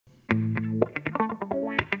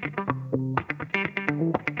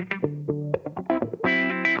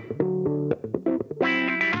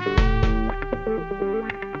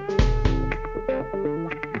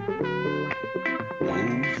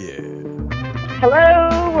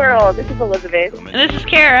Hello, world. This is Elizabeth. And this is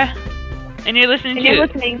Kara. And you're listening to In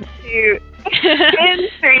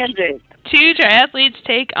Transit. Two triathletes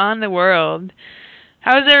take on the world.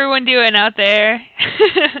 How's everyone doing out there?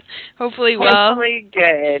 Hopefully well. Hopefully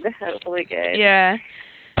good. Yeah.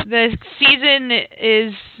 The season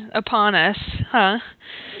is upon us, huh?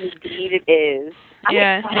 Indeed it is.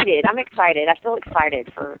 I'm excited. I feel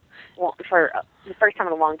excited for the first time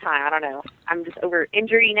in a long time. I don't know. I'm just over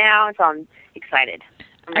injury now, so I'm excited.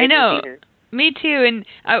 I know. Me too, and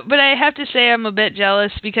but I have to say I'm a bit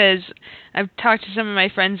jealous because I've talked to some of my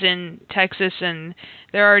friends in Texas and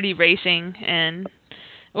they're already racing, and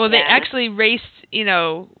they actually raced,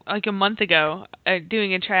 like a month ago,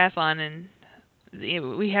 doing a triathlon, and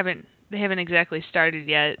they haven't exactly started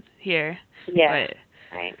yet here. Yeah. But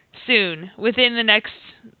right. Soon, within the next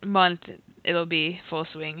month, it'll be full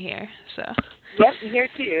swing here. So. Yep, here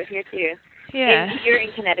too. Yeah. And you're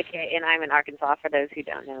in Connecticut, and I'm in Arkansas, for those who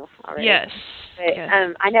don't know already. Yes. But, yes.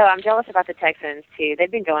 I know. I'm jealous about the Texans, too.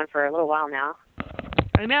 They've been going for a little while now.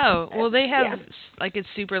 I know. Well, they have, like, a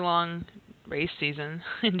super long race season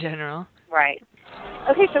in general. Right.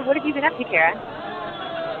 Okay, so what have you been up to, Kara?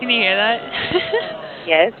 Can you hear that?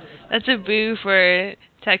 Yes. That's a boo for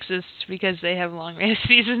Texas because they have long race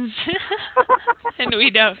seasons. And we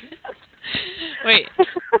don't. Wait.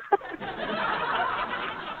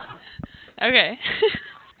 Okay.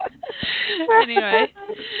 Anyway.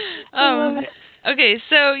 Okay,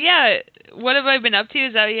 so what have I been up to?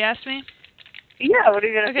 Is that what you asked me? Yeah, what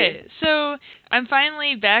have you been up to? Okay, so I'm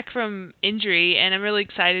finally back from injury, and I'm really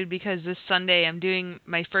excited because this Sunday I'm doing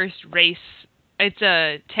my first race. It's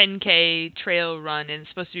a 10K trail run, and it's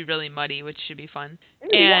supposed to be really muddy, which should be fun.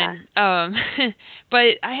 Ooh, and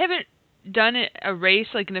but I haven't done a race,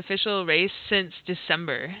 like an official race, since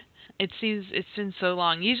December. It seems it's been so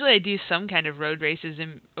long. Usually I do some kind of road races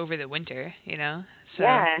over the winter, So.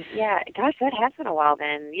 Yeah. Gosh, that has been a while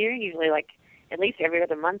then. You're usually like at least every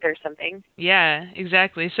other month or something. Yeah,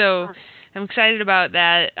 exactly. So I'm excited about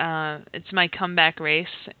that. It's my comeback race,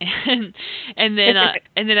 and then I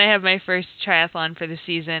have my first triathlon for the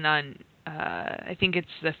season on. I think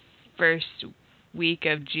it's the first week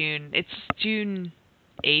of June. It's June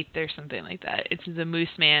 8th or something like that. It's the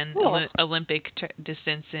Mooseman Olympic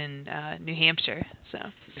distance in New Hampshire. So.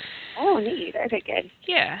 Oh, neat. Okay, good.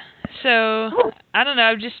 Yeah. So I don't know.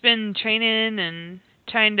 I've just been training and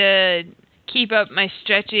trying to keep up my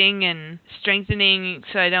stretching and strengthening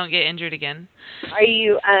so I don't get injured again. Are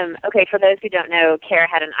you okay? For those who don't know, Kara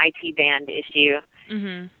had an IT band issue,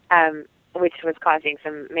 which was causing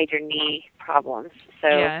some major knee problems.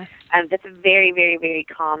 So that's a very, very, very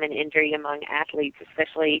common injury among athletes,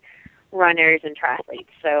 especially runners and triathletes.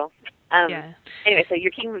 So anyway, so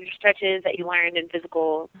you're keeping your stretches that you learned in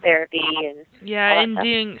physical therapy and and stuff.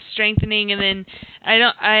 doing strengthening, and then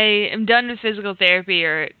I am done with physical therapy,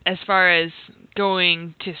 or as far as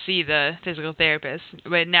going to see the physical therapist,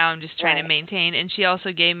 but now I'm just trying to maintain. And she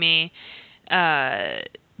also gave me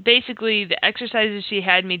basically the exercises she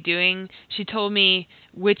had me doing. She told me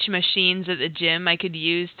which machines at the gym I could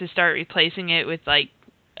use to start replacing it with like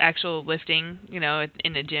actual lifting,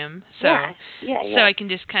 in the gym. So so I can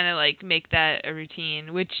just kind of like make that a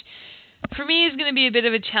routine, which for me is going to be a bit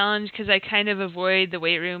of a challenge because I kind of avoid the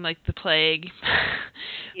weight room like the plague.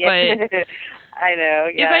 But I know.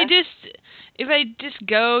 Yeah. If I just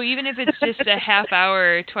go, even if it's just a half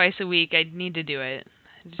hour twice a week, I need to do it.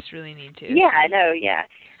 I just really need to. Yeah, I know. Yeah.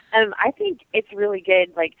 I think it's really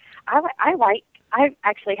good. Like I've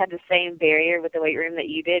actually had the same barrier with the weight room that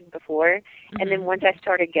you did before, and then once I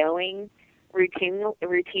started going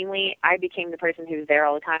routinely, I became the person who was there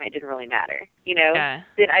all the time. It didn't really matter,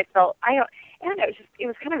 Then I felt I don't know. It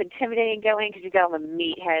was kind of intimidating going because you got all the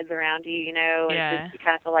meatheads around you, And you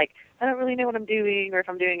kind of feel like I don't really know what I'm doing or if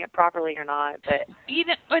I'm doing it properly or not. But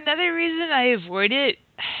another reason I avoid it.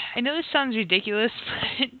 I know this sounds ridiculous,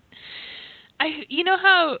 but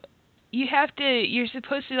how you're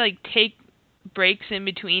supposed to like take breaks in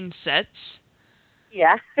between sets.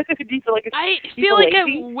 Yeah. Do you feel like I feel like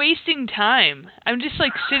I'm wasting time. I'm just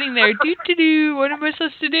like sitting there, what am I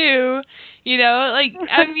supposed to do? Like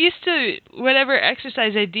I'm used to whatever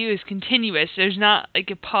exercise I do is continuous. There's not like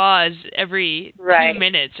a pause every 2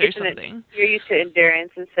 minutes or something. You're used to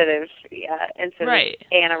endurance instead of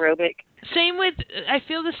anaerobic. Same with, I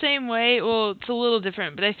feel the same way. Well, it's a little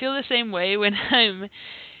different, but I feel the same way when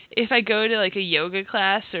if I go to like a yoga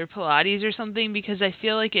class or Pilates or something, because I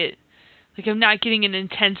feel like I'm not getting an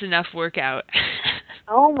intense enough workout.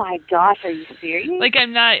 Oh my gosh, are you serious? Like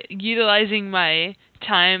I'm not utilizing my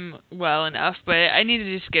time well enough, but I need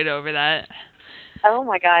to just get over that. Oh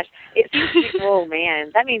my gosh. It seems to be, oh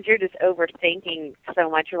man, that means you're just overthinking so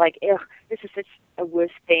much. You're like, ew, this is such a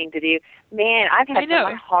wuss thing to do. Man, I've had some of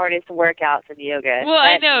my hardest workouts in yoga. Well,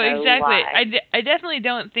 That's I know, no exactly. lie. I definitely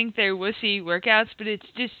don't think they're wussy workouts, but it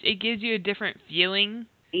gives you a different feeling.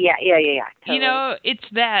 Yeah, totally. You know,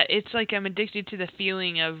 it's like I'm addicted to the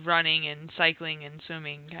feeling of running and cycling and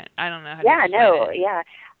swimming. I don't know how to explain it. Yeah.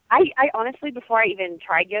 I honestly, before I even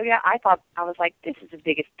tried yoga, I was like, this is the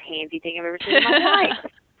biggest pansy thing I've ever seen in my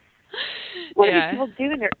life. What are these people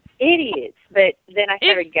doing? They're idiots. But then I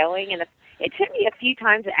started going, and it took me a few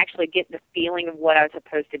times to actually get the feeling of what I was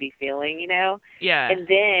supposed to be feeling, you know? Yeah. And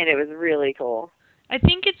then it was really cool. I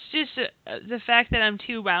think it's just the fact that I'm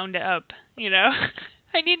too wound up, you know?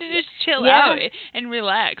 I need to just chill out and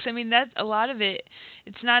relax. I mean, that's a lot of it.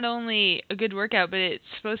 It's not only a good workout, but it's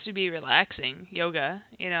supposed to be relaxing, yoga,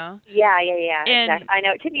 you know? Yeah. And exactly. I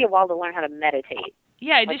know. It took me a while to learn how to meditate.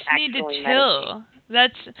 Yeah, I just need to chill.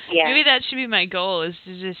 Maybe that should be my goal, is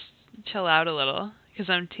to just chill out a little, because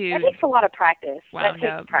I'm too. That takes a lot of practice. Wound that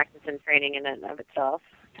takes up. Practice and training in and of itself.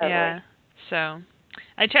 Totally. Yeah. So,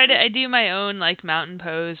 I do my own like mountain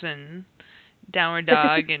pose and downward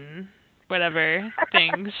dog and whatever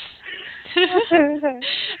things.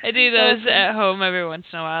 I do those at home every once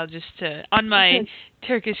in a while, just on my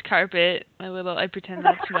Turkish carpet. I pretend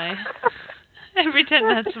that's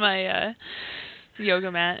my yoga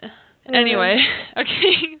mat. Anyway,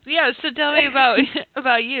 okay, yeah. So tell me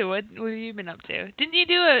about you. What have you been up to? Didn't you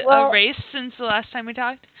do a race since the last time we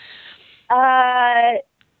talked?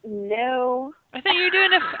 No. I thought you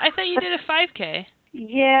did a 5K.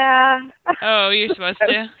 Yeah. Oh, you're supposed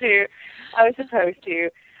to. I was supposed to.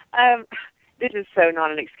 This is so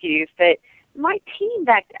not an excuse, but my team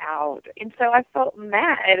backed out, and so I felt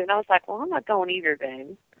mad, and I was like, well, I'm not going either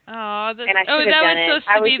then. Oh, and I should have done it. That was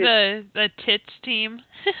supposed to be the tits team.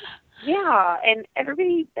 Yeah, and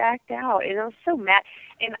everybody backed out, and I was so mad.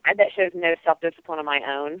 And that shows no self-discipline of my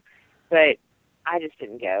own, but I just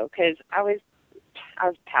didn't go because I was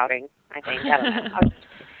pouting, I think. I don't know.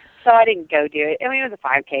 So I didn't go do it. I mean, it was a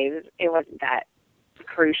 5K. It wasn't that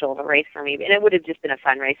crucial of a race for me, and it would have just been a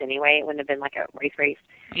fun race anyway. It wouldn't have been like a race.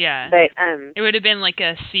 Yeah. But it would have been like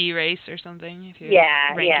a C race or something if you're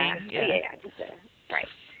ranking. Right.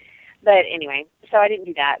 But anyway, so I didn't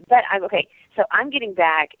do that. But okay. So I'm getting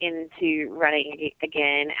back into running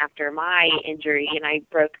again after my injury, and I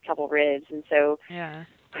broke a couple ribs, and so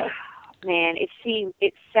man,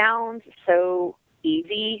 it sounds so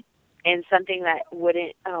easy and something that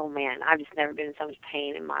wouldn't. Oh man, I've just never been in so much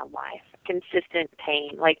pain in my life. Consistent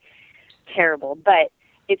pain, like terrible. But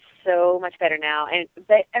it's so much better now.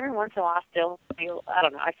 But every once in a while, I still feel. I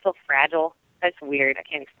don't know. I feel fragile. That's weird. I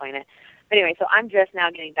can't explain it. But anyway, so I'm just now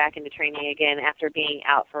getting back into training again after being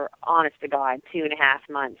out for, honest to God, 2.5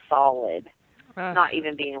 months solid. Not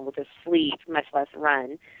even being able to sleep, much less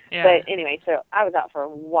run. Yeah. But anyway, so I was out for a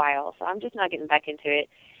while, so I'm just now getting back into it.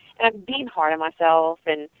 And I'm being hard on myself,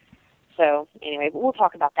 and so anyway, we'll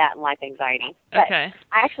talk about that and life anxiety. But okay.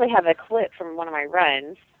 I actually have a clip from one of my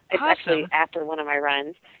runs. It's awesome. actually after one of my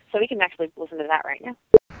runs, so we can actually listen to that right now.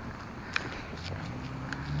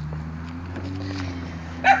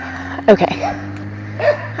 Okay,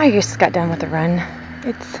 I just got done with the run.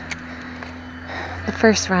 It's the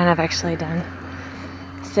first run I've actually done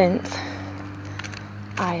since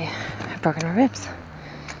I have broken my ribs.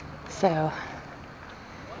 So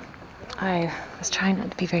I was trying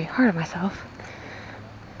not to be very hard on myself,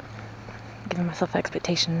 giving myself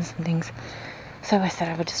expectations and things. So I said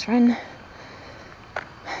I would just run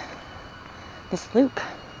this loop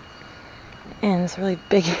and this really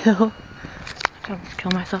big hill. Don't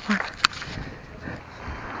kill myself on.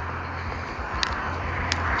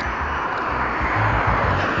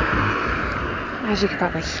 As you can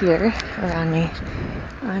probably hear around me,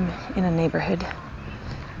 I'm in a neighborhood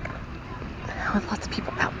with lots of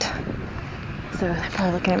people out. So they're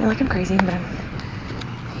probably looking at me like I'm crazy, but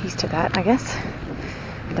I'm used to that, I guess.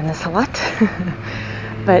 I've done this a lot.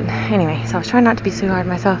 But anyway, so I was trying not to be too hard on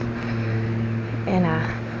myself. And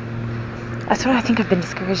that's what I think I've been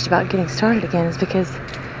discouraged about getting started again, is because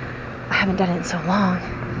I haven't done it in so long.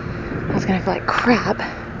 I was going to feel like crap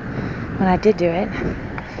when I did do it.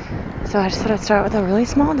 So I just thought I'd start with a really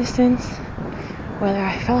small distance, whether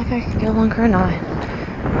I felt like I could go longer or not.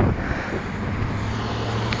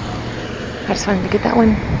 I just wanted to get that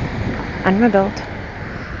one under my belt.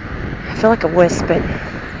 I feel like a wuss, but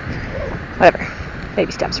whatever.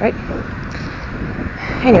 Baby steps, right?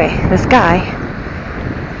 Anyway, this guy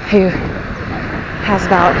who has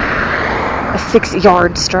about a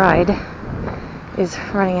 6-yard stride is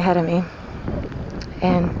running ahead of me.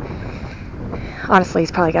 And honestly,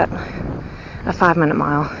 he's probably got a 5-minute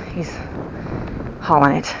mile. He's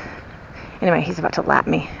hauling it. Anyway, he's about to lap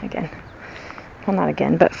me again. Well, not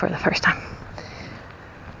again, but for the first time.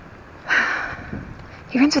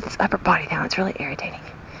 He runs with his upper body now. It's really irritating.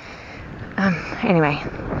 Anyway,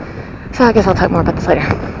 so I guess I'll talk more about this later.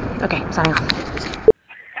 Okay, signing off.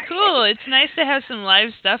 Cool. It's nice to have some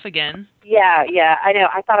live stuff again. Yeah, I know.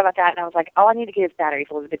 I thought about that, and I was like, all I need to get is batteries,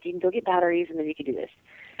 Elizabeth. You can go get batteries, and then you can do this.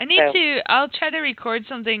 I'll try to record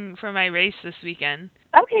something for my race this weekend.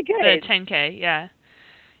 Okay, good. The 10K, yeah.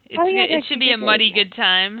 It should be a muddy good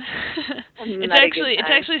time. It's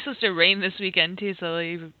actually supposed to rain this weekend too, so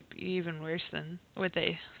it'll be even worse than what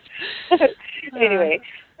they. Anyway,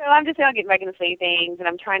 so I'm just out getting back into swing things, and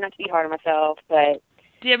I'm trying not to be hard on myself. But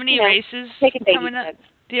do you have any races coming up?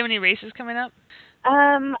 Do you have any races coming up?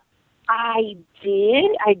 I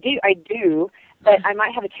do, but I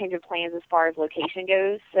might have a change of plans as far as location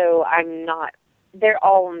goes. So I'm not. They're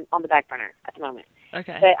all on the back burner at the moment.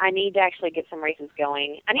 Okay. But I need to actually get some races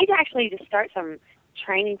going. I need to actually just start some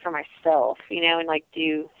training for myself, and like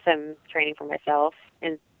do some training for myself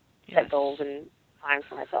and set goals and times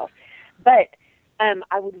for myself. But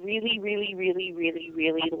I would really, really, really, really,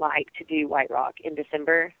 really like to do White Rock in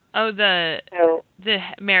December. Oh, the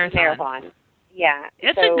marathon. Yeah.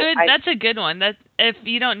 That's a good one. That if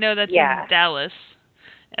you don't know, that's in Dallas.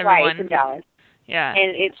 Everyone. Right, it's in Dallas. Yeah.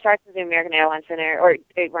 And it starts at the American Airlines Center, or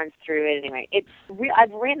it runs through it anyway.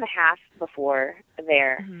 I've ran the half before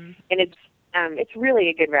there, and it's really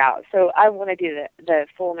a good route. So I want to do the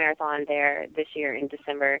full marathon there this year in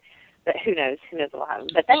December. But who knows? Who knows what will happen?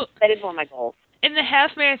 But that is one of my goals. And the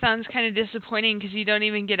half marathon's kind of disappointing because you don't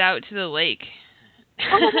even get out to the lake.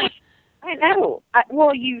 Oh, I know.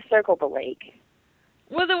 Well, you circled the lake.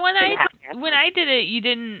 Well, when I did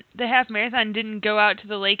it, the half marathon didn't go out to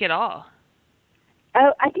the lake at all.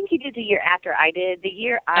 Oh, I think you did the year after I did. The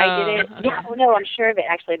year I did it, okay. yeah. Well, no, I'm sure of it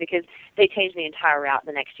actually because they changed the entire route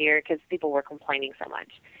the next year because people were complaining so much.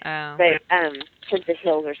 Oh. But because the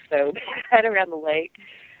hills are so bad around the lake.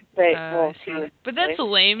 But but that's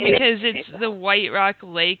lame because it's the White Rock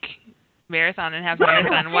Lake Marathon and half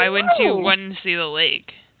marathon. Why wouldn't you want to see the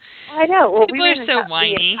lake? I know. Well, people are so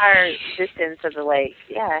whiny. The entire distance of the lake.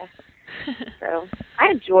 Yeah. So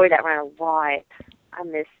I enjoy that run a lot. I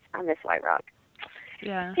miss White Rock.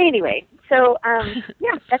 Yeah. Anyway, so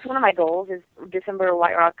that's one of my goals is December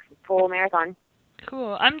White Rock full marathon.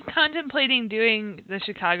 Cool. I'm contemplating doing the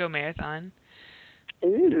Chicago Marathon.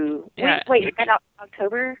 Ooh. Yeah. Wait, is that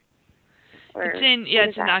October? It's in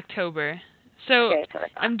October. So okay,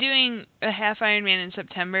 I'm doing a half Ironman in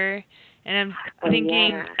September, and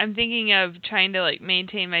I'm thinking of trying to like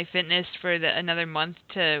maintain my fitness for another month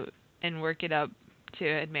and work it up to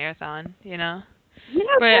a marathon. I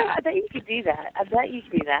bet you could do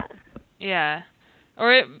that. Yeah.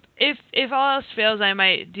 Or if all else fails, I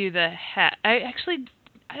might do the half. I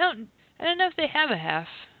don't know if they have a half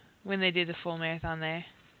when they do the full marathon there.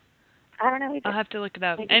 I don't know either. I'll have to look it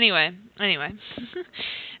up. Anyway.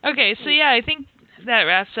 Okay, so I think that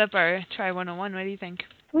wraps up our Try 101. What do you think?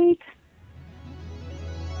 Sweet.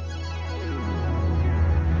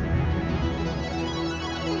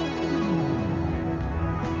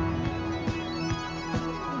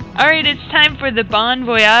 All right, it's time for the Bon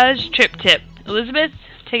Voyage trip tip. Elizabeth,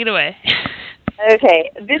 take it away.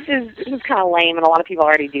 Okay, this is kind of lame, and a lot of people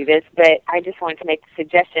already do this, but I just wanted to make the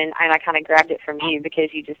suggestion, and I kind of grabbed it from you because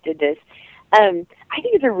you just did this. I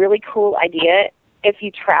think it's a really cool idea if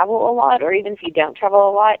you travel a lot, or even if you don't travel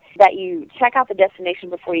a lot, that you check out the destination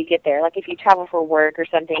before you get there. Like if you travel for work or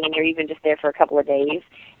something, and you're even just there for a couple of days,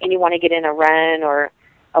 and you want to get in a run or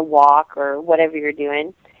a walk or whatever you're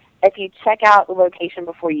doing, if you check out the location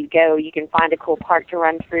before you go, you can find a cool park to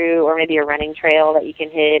run through or maybe a running trail that you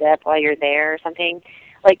can hit up while you're there or something.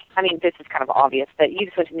 Like, I mean, this is kind of obvious, but you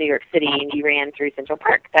just went to New York City and you ran through Central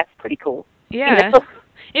Park. That's pretty cool. Yeah.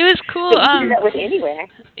 It was cool. So you can do that with anywhere.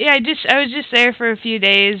 Yeah, I was just there for a few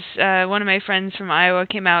days. One of my friends from Iowa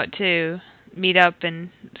came out to meet up,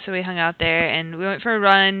 and so we hung out there, and we went for a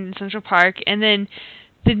run in Central Park, and then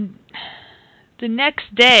the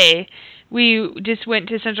next day, we just went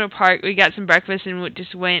to Central Park. We got some breakfast and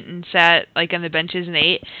just went and sat like on the benches and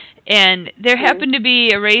ate. And there happened to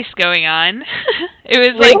be a race going on. It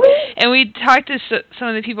was really? And we talked to some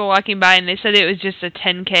of the people walking by, and they said it was just a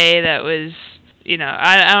 10K that was,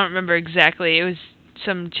 I don't remember exactly. It was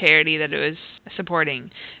some charity that it was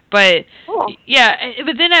supporting. But cool.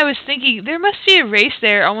 But then I was thinking there must be a race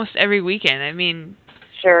there almost every weekend. I mean,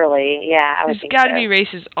 surely, yeah, I would think so. There's got to be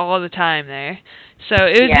races all the time there. So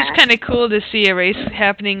it was just kind of cool to see a race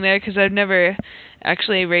happening there because I've never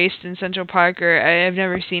actually raced in Central Park, or I've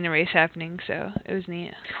never seen a race happening, so it was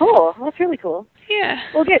neat. Cool. Well, that's really cool. Yeah.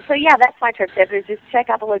 Well, good. So, yeah, that's my trip tip, is just check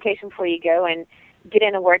out the location before you go and get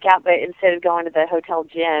in a workout, but instead of going to the hotel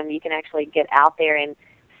gym, you can actually get out there and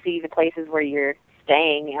see the places where you're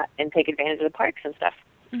staying at and take advantage of the parks and stuff.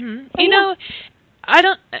 Mm-hmm. So, you know, I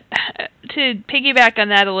don't, to piggyback on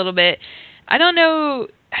that a little bit, I don't know,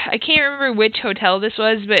 I can't remember which hotel this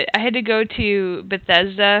was, but I had to go to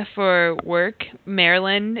Bethesda for work,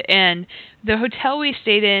 Maryland, and the hotel we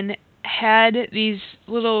stayed in had these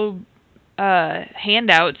little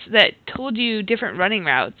handouts that told you different running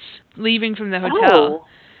routes leaving from the hotel. Oh.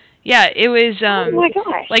 Yeah, it was Oh my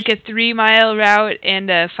gosh. like a 3-mile route and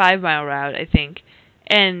a 5-mile route, I think.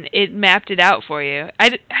 And it mapped it out for you.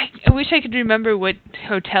 I wish I could remember what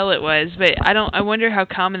hotel it was, but I wonder how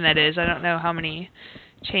common that is. I don't know how many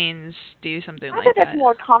chains do something like that. I bet that's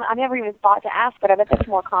more common. I never even thought to ask, but I bet that's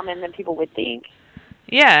more common than people would think.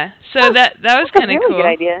 Yeah, so that was kind of really cool. Good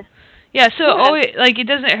idea. Yeah, so always, like, it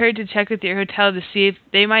doesn't hurt to check with your hotel to see if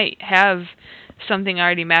they might have something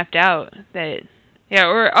already mapped out that, yeah,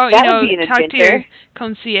 or talk to your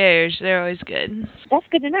concierge. They're always good. That's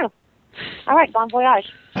good to know. All right, bon voyage.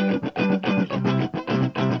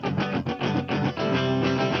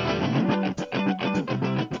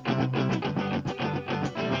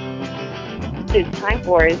 It's time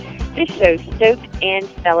for this show, Stoked and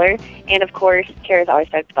Stellar, and of course, Kara's always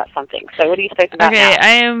stoked about something. So what are you stoked about now? Okay,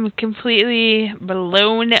 I am completely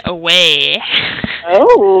blown away.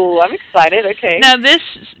 Oh, I'm excited. Okay. Now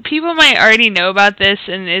people might already know about this,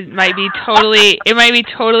 and it might be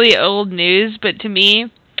totally old news, but to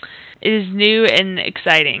me, it is new and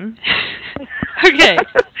exciting. Okay.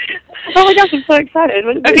 Oh my gosh, I'm so excited.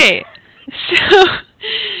 What is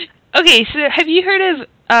okay, so have you heard of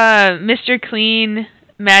Mr. Clean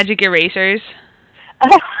Magic Erasers?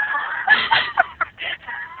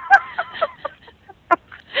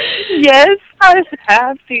 Yes, I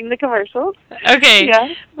have seen the commercials. Okay. Yeah.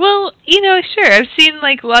 Well, sure. I've seen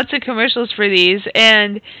like lots of commercials for these,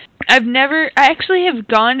 and I actually have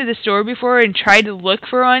gone to the store before and tried to look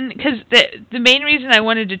for one, because the main reason I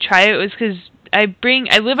wanted to try it was because I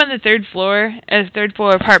live on the third floor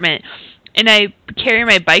apartment, and I carry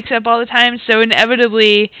my bikes up all the time, so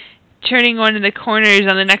inevitably turning one of the corners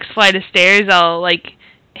on the next flight of stairs, I'll like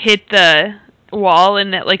hit the wall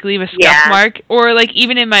and like leave a scuff mark, or like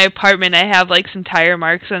even in my apartment I have like some tire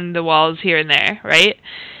marks on the walls here and there, right?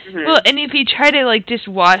 Mm-hmm. Well, and if you try to like just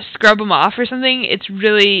scrub them off or something, it's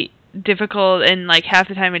really difficult, and like half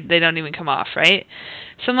the time they don't even come off, right?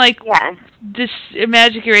 So I'm like, this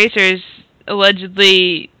magic eraser is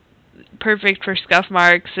allegedly perfect for scuff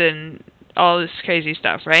marks and all this crazy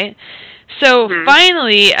stuff, right? So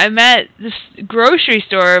finally, I'm at this grocery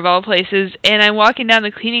store of all places, and I'm walking down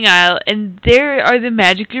the cleaning aisle, and there are the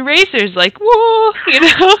magic erasers, like, whoa,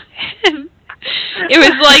 And it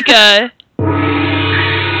was like a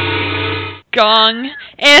gong,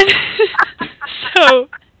 and so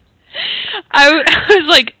I was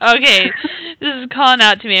like, okay, this is calling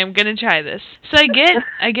out to me. I'm gonna try this. So I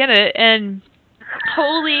get it, and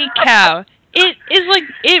holy cow.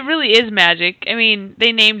 It really is magic. I mean,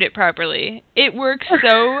 they named it properly. It works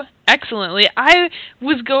so excellently. I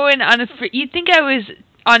was going on you'd think I was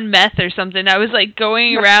on meth or something. I was like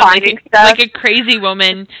going around like a crazy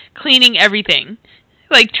woman, cleaning everything.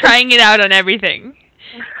 Like trying it out on everything.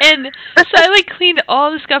 And so I like cleaned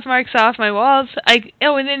all the scuff marks off my walls.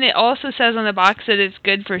 And then it also says on the box that it's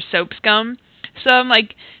good for soap scum. So I'm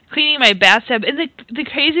like cleaning my bathtub, and the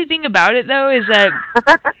crazy thing about it though is that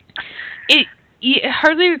it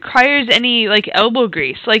hardly requires any like elbow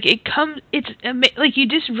grease. Like it's like you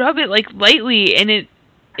just rub it like lightly and it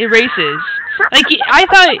erases. Like I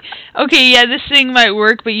thought, okay, yeah, this thing might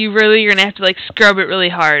work, but you're gonna have to like scrub it really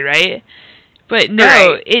hard, right? But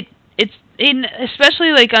no, it's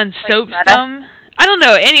especially like on soap scum. I don't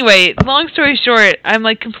know. Anyway, long story short, I'm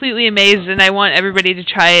like completely amazed, and I want everybody to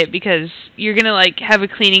try it because you're gonna like have a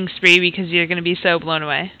cleaning spree because you're gonna be so blown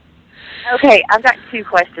away. Okay, I've got 2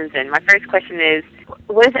 questions in. My first question is,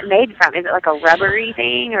 what is it made from? Is it like a rubbery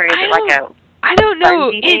thing, or is it like a I don't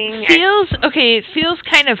know. It feels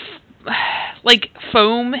kind of like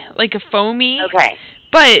foam, like a foamy. Okay.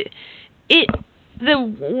 But the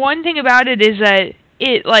one thing about it is that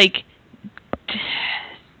it like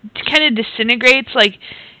kind of disintegrates. Like,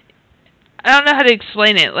 I don't know how to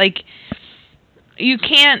explain it. Like, you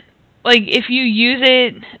can't, like, if you use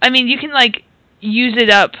it, I mean, you can like use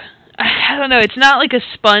it up. I don't know, it's not like a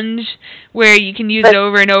sponge where you can use it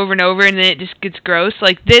over and over and over and then it just gets gross.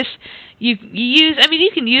 Like this, you can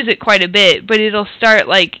use it quite a bit, but it'll start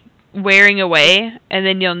like wearing away, and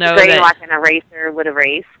then you'll know Grading that. like an eraser would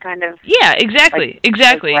erase, kind of. Yeah, exactly,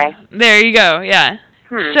 exactly. There you go. Yeah.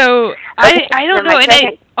 So Okay, I don't know,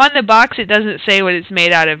 second... on the box it doesn't say what it's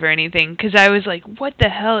made out of or anything, because I was like, what the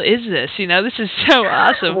hell is this? You know, this is so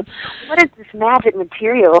awesome. What is this magic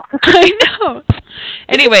material? I know.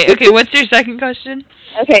 Anyway, okay, what's your second question?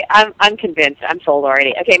 Okay, I'm convinced. I'm sold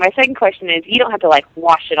already. Okay, my second question is, you don't have to like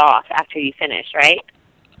wash it off after you finish, right?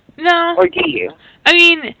 No. Or do you? I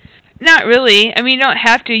mean, not really. I mean, you don't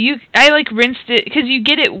have to. I like rinsed it because you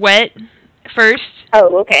get it wet first.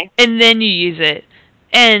 Oh, okay. And then you use it.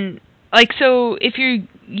 And like, so if you're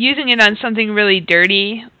using it on something really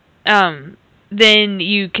dirty, then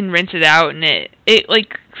you can rinse it out, and it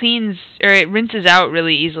like cleans, or it rinses out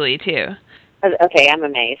really easily too. Okay, I'm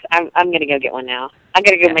amazed. I'm gonna go get one now. I'm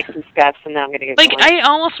gonna go make some scuffs, and then I'm gonna go get one. I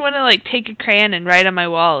almost want to like take a crayon and write on my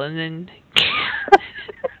wall, and then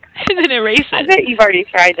and then erase it. I bet you've already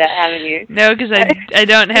tried that, haven't you? No, because I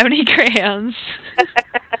don't have any crayons.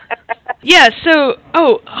 Yeah. So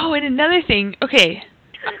and another thing. Okay,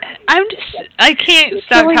 I can't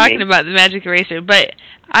stop talking about the magic eraser, but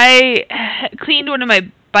I cleaned one of my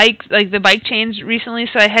bike, like the bike chains recently,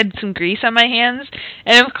 so I had some grease on my hands,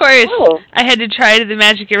 and of course I had to try the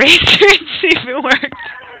magic eraser and see if it worked.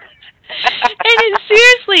 And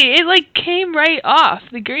seriously, it like came right off,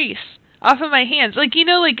 the grease off of my hands. Like, you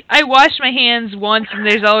know, like I wash my hands once and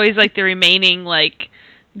there's always like the remaining like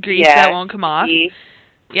grease that won't come off.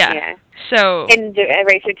 Yeah. So. And the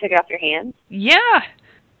eraser took it off your hands? Yeah.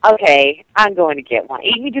 Okay, I'm going to get one.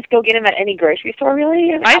 You can just go get them at any grocery store,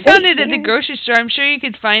 really? I found it at the grocery store. I'm sure you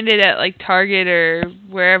could find it at like Target or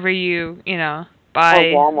wherever you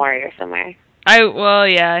buy. Or Walmart or somewhere.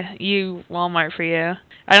 Yeah, Walmart for you.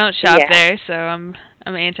 I don't shop there, so I'm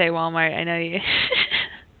anti-Walmart. I know you.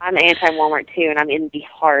 I'm anti-Walmart too, and I'm in the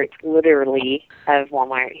heart, literally, of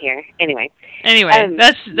Walmart here. Anyway,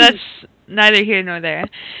 that's neither here nor there.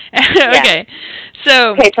 Okay,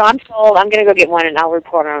 so I'm sold. I'm gonna go get one, and I'll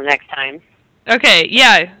report on it next time. Okay,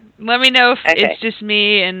 yeah. Let me know if it's just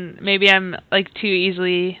me, and maybe I'm like too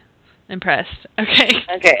easily impressed. Okay.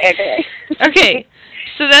 Okay.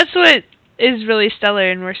 So that's what is really stellar,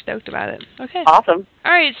 and we're stoked about it. Okay. Awesome.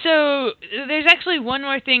 All right, so there's actually one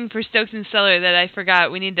more thing for Stoked and Stellar that I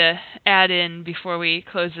forgot we need to add in before we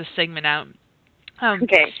close this segment out.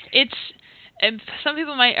 And some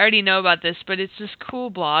people might already know about this, but it's this cool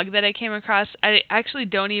blog that I came across. I actually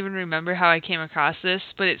don't even remember how I came across this,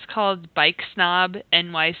 but it's called Bike Snob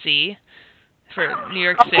NYC for New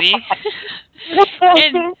York City.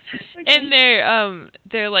 and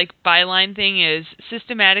their like byline thing is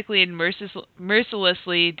systematically and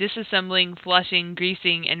mercilessly disassembling, flushing,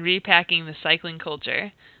 greasing, and repacking the cycling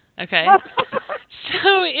culture. Okay?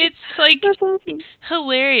 So it's like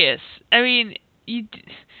hilarious. I mean,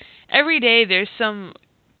 every day there's some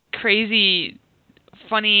crazy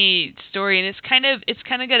funny story, and it's kind of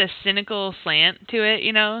got a cynical slant to it,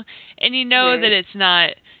 and that it's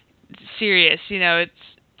not serious, it's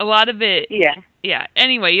a lot of it. Yeah.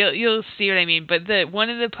 Anyway, you'll see what I mean. But one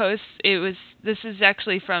of the posts, this is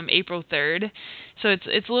actually from April 3rd, so it's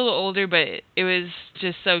a little older, but it was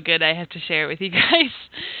just so good I have to share it with you guys.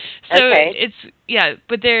 So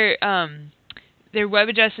but their web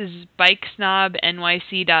address is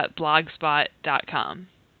bikesnobnyc.blogspot.com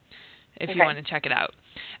if you want to check it out.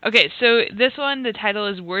 Okay, so this one, the title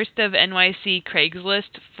is Worst of NYC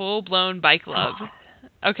Craigslist Full-Blown Bike Love.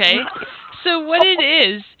 Okay, so what it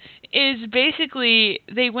is basically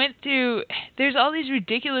they went through, there's all these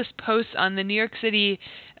ridiculous posts on the New York City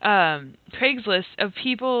Craigslist of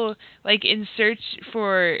people like in search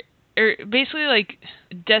for, or basically like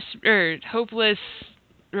hopeless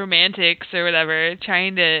romantics or whatever,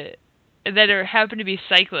 happen to be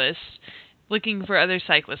cyclists looking for other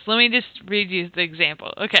cyclists. Let me just read you the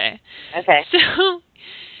example. Okay. So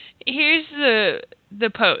here's the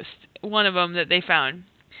post, one of them that they found.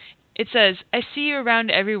 It says, I see you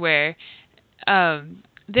around everywhere.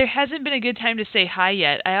 There hasn't been a good time to say hi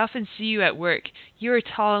yet. I often see you at work. You are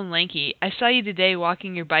tall and lanky. I saw you today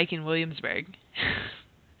walking your bike in Williamsburg.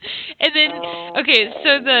 And then,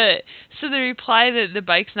 so the reply that the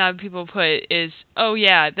Bike Snob people put is, oh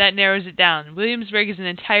yeah, that narrows it down. Williamsburg is an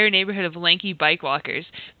entire neighborhood of lanky bike walkers.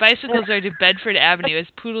 Bicycles are to Bedford Avenue as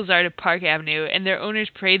poodles are to Park Avenue, and their owners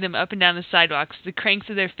parade them up and down the sidewalks, the cranks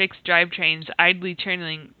of their fixed drivetrains idly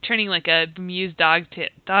turning like a bemused dog's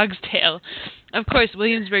tail. Of course,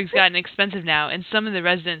 Williamsburg's gotten expensive now, and some of the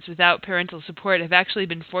residents without parental support have actually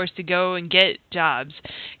been forced to go and get jobs.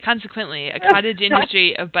 Consequently, a cottage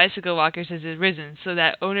industry of bicycle walkers has arisen so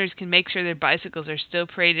that owners can make sure their bicycles are still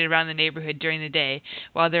paraded around the neighborhood during the day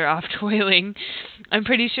while they're off toiling. I'm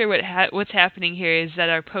pretty sure what's happening here is that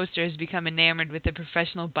our poster has become enamored with a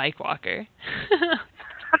professional bike walker.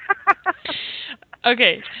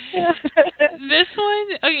 Okay. This one,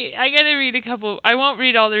 okay, I gotta read a couple. I won't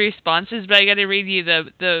read all the responses, but I gotta read you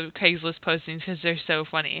the Craigslist postings because they're so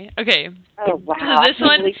funny. Okay. Oh, wow. So this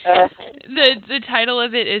one, the title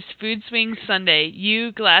of it is Food Swings Sunday,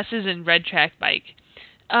 You, Glasses, and Red Track Bike.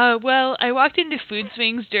 Well, I walked into Food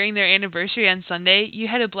Swings during their anniversary on Sunday. You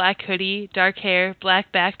had a black hoodie, dark hair,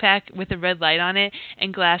 black backpack with a red light on it,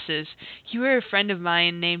 and glasses. You were with a friend of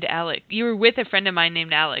mine named Alex.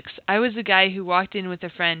 I was the guy who walked in with a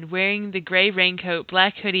friend wearing the gray raincoat,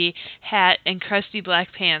 black hoodie, hat, and crusty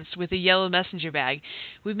black pants with a yellow messenger bag.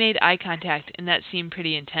 We made eye contact, and that seemed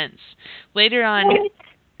pretty intense. Later on,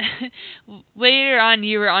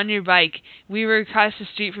 you were on your bike. We were across the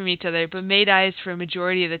street from each other, but made eyes for a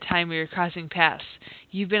majority of the time we were crossing paths.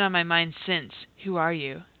 You've been on my mind since. Who are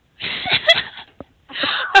you?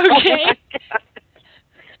 Okay.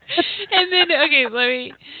 And then, okay,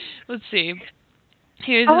 let's see.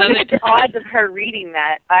 Here's I wonder another. what the odds of her reading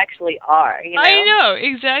that actually are, you know? I know,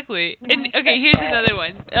 exactly. And okay, here's another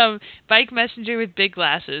one. Bike messenger with big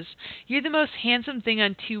glasses. You're the most handsome thing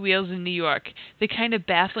on two wheels in New York. The kind of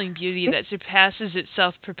baffling beauty that surpasses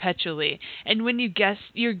itself perpetually. And when you gust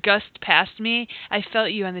past me, I felt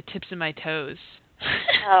you on the tips of my toes.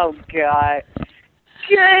 Oh, God.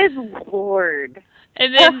 Good Lord.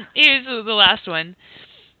 And then here's the last one.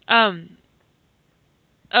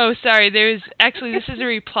 Oh, sorry, this is a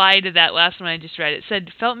reply to that last one I just read. It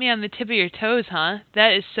said, felt me on the tip of your toes, huh?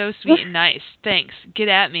 That is so sweet and nice. Thanks. Get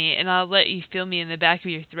at me, and I'll let you feel me in the back of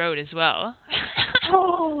your throat as well.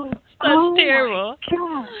 Oh, that's terrible. My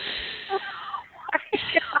God. Oh, my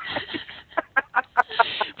God.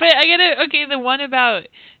 But the one about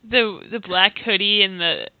the black hoodie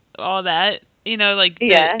and all that,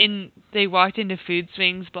 they walked into Food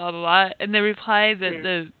Swings, blah, blah, blah. And the reply that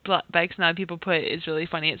the Bike Snob people put is really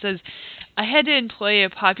funny. It says, I had to employ a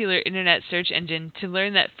popular internet search engine to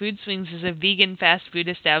learn that Food Swings is a vegan fast food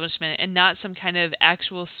establishment and not some kind of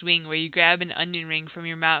actual swing where you grab an onion ring from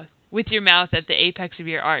your mouth at the apex of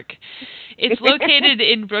your arc. It's located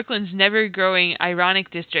in Brooklyn's never-growing Ironic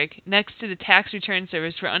district, next to the tax return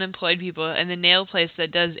service for unemployed people and the nail place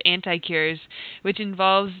that does anti-cures, which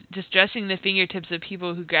involves distressing the fingertips of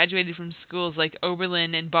people who graduated from schools like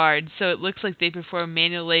Oberlin and Bard, so it looks like they perform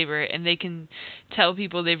manual labor and they can tell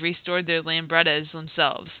people they've restored their lambrettas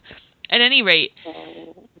themselves. At any rate,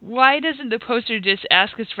 why doesn't the poster just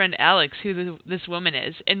ask his friend Alex who this woman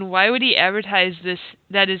is? And why would he advertise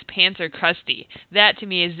that his pants are crusty? That, to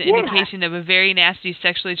me, is the indication of a very nasty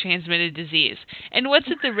sexually transmitted disease. And what's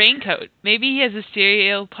with the raincoat? Maybe he's a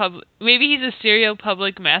serial public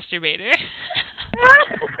masturbator.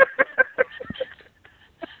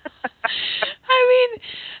 I mean,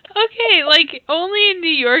 okay, only in New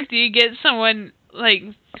York do you get someone,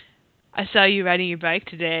 I saw you riding your bike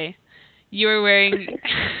today. You were wearing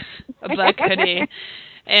a black hoodie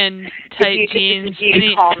and tight jeans,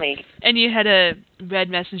 and you had a red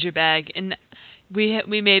messenger bag, and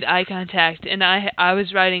we made eye contact, and I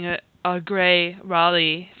was riding a gray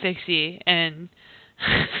Raleigh fixie, and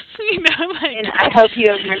and I hope you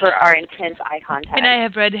remember our intense eye contact. And I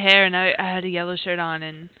have red hair, and I had a yellow shirt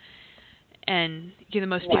on, and you're the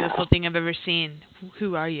most beautiful thing I've ever seen.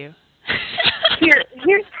 Who are you?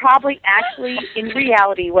 Here's probably actually, in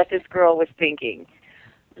reality, what this girl was thinking.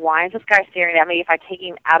 Why is this guy staring at me? If I take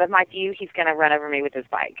him out of my view, he's going to run over me with his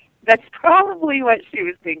bike. That's probably what she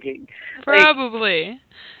was thinking. Probably.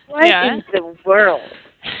 What in the world?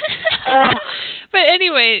 But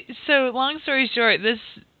anyway, so long story short, this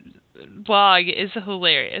blog is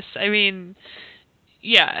hilarious. I mean,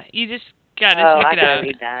 yeah, you just got to check it out.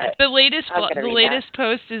 Read that. The latest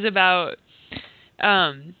post is about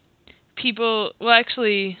people, well,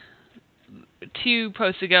 actually, 2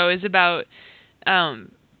 posts ago is about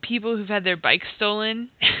people who've had their bikes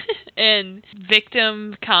stolen and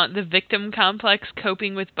the victim complex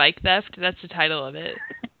coping with bike theft. That's the title of it.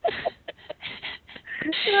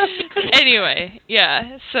 Anyway,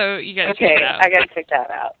 yeah, so you gotta check it out. I gotta check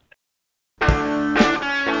that out.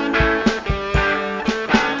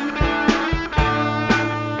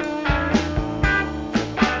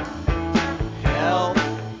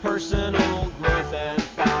 Personal growth and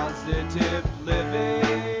positive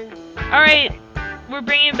living. Alright, we're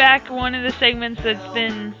bringing back one of the segments that's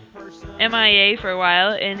been MIA for a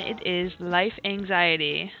while, and it is life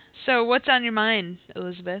anxiety. So what's on your mind,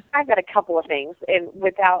 Elizabeth? I've got a couple of things, and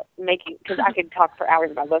because I could talk for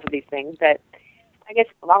hours about both of these things, but I guess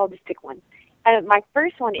I'll just pick one. My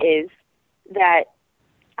first one is, that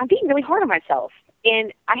I'm being really hard on myself.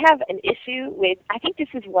 And I have an issue with, I think this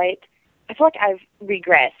is what, I feel like I've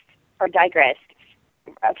regressed or digressed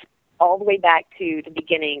all the way back to the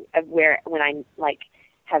beginning of when I, like,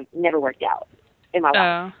 have never worked out in my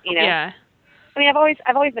life, you know? Yeah. I mean, I've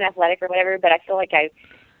always been athletic or whatever, but I feel like I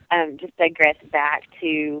just digressed back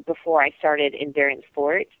to before I started endurance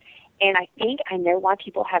sports. And I think I know why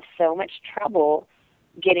people have so much trouble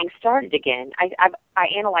getting started again. I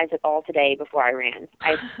analyzed it all today before I ran.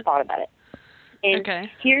 I thought about it. And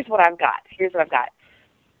here's what I've got.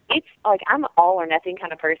 It's like I'm an all or nothing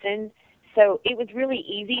kind of person. So it was really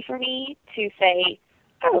easy for me to say,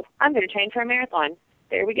 oh, I'm going to train for a marathon.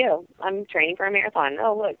 There we go. I'm training for a marathon.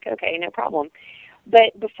 Oh, look, okay, no problem.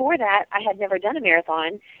 But before that, I had never done a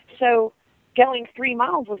marathon. So going 3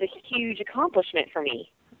 miles was a huge accomplishment for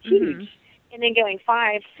me. Huge. Mm-hmm. And then going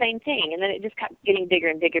 5, same thing. And then it just kept getting bigger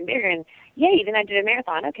and bigger and bigger. And yay, then I did a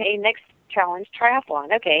marathon. Okay, next challenge,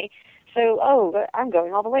 triathlon. Okay. So, oh, I'm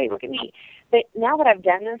going all the way. Look at me. But now that I've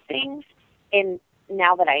done those things, and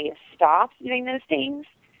now that I stopped doing those things,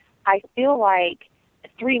 I feel like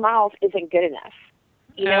 3 miles isn't good enough.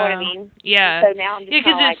 You know what I mean? Yeah. So now I'm just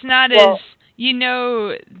because like, it's not well, as, you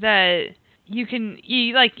know, that you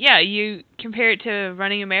compare it to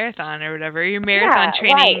running a marathon or whatever. Your marathon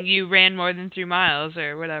training, right. You ran more than 3 miles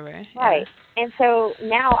or whatever. Right. Yeah. And so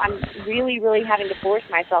now I'm really, really having to force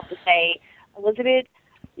myself to say, Elizabeth,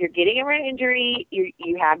 you're getting a run injury.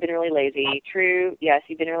 You have been really lazy. True. Yes,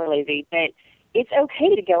 you've been really lazy. But it's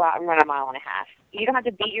okay to go out and run a mile and a half. You don't have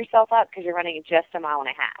to beat yourself up because you're running just a mile and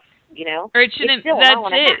a half. You know? Or it shouldn't. That's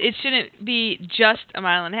it. It shouldn't be just a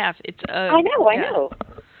mile and a half. It's a. I know.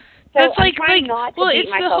 So it's I'm trying not to beat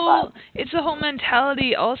myself up. It's the whole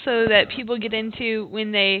mentality also that people get into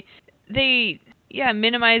when they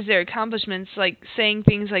minimize their accomplishments, like saying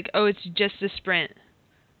things like, "Oh, it's just a sprint,"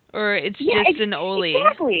 or "It's just an Ollie,"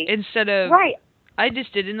 instead of I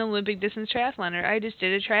just did an Olympic distance triathlon, or I just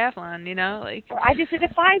did a triathlon. You know, like. Or I just did a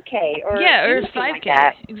 5K, or or a 5K, like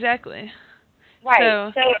that. Exactly.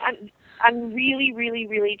 Right. So I'm really, really,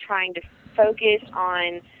 really trying to focus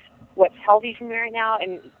on what's healthy for me right now,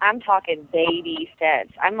 and I'm talking baby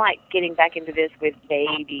steps. I'm like getting back into this with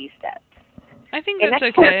baby steps. I think that's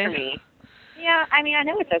okay. hard for me. Yeah, I mean, I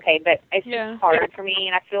know it's okay, but it's just hard for me,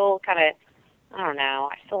 and I feel kind of, I don't know,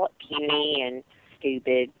 I feel puny and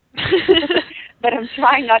stupid. But I'm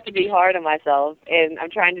trying not to be hard on myself, and I'm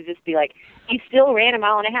trying to just be like, you still ran a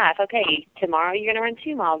mile and a half. Okay, tomorrow you're going to run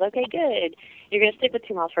 2 miles. Okay, good. You're going to stick with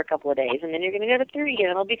 2 miles for a couple of days, and then you're going to go to 3, and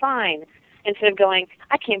it'll be fine. Instead of going,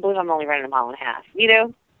 I can't believe I'm only running a mile and a half. You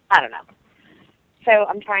know? I don't know. So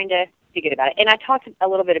I'm trying to be good about it. And I talked a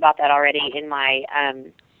little bit about that already in my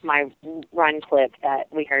my run clip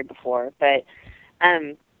that we heard before. But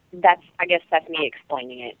I guess that's me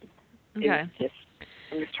explaining it. Okay.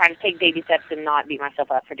 I'm just trying to take baby steps and not beat myself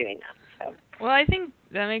up for doing that. So. Well, I think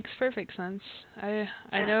that makes perfect sense. I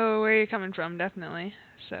know where you're coming from, definitely.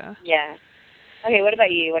 So. Yeah. Okay, what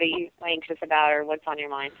about you? What are you anxious about, or what's on your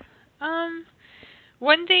mind?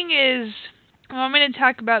 One thing is, I'm going to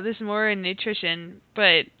talk about this more in nutrition,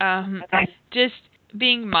 but just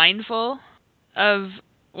being mindful of,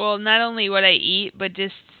 not only what I eat, but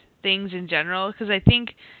just things in general, because I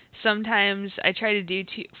think sometimes I try to do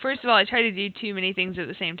too many things at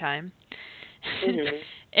the same time. Mm-hmm.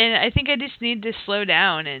 And I think I just need to slow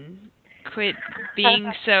down and quit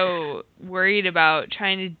being so worried about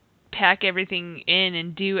trying to pack everything in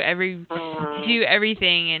and do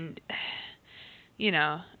everything, and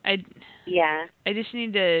I just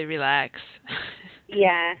need to relax.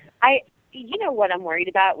 Yeah. You know what I'm worried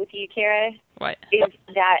about with you, Kara? What? Is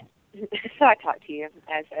that, so I talk to you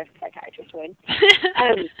as a psychiatrist would.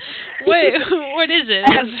 What is it?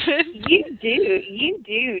 You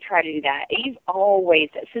do try to do that. You've always,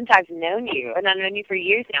 since I've known you, and I've known you for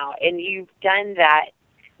years now, and you've done that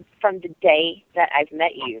from the day that I've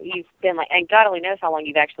met you. You've been like, and God only knows how long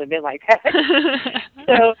you've actually been like that.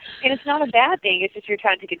 So, and it's not a bad thing. It's just you're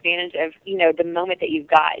trying to take advantage of, the moment that you've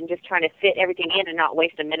got and just trying to fit everything in and not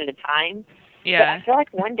waste a minute of time. Yeah. But I feel like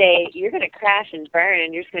one day you're going to crash and burn,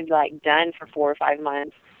 and you're just going to be like done for 4 or 5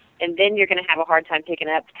 months, and then you're going to have a hard time picking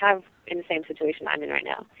up. Kind of in the same situation I'm in right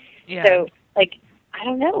now. Yeah. So, I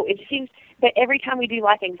don't know. It seems, but every time we do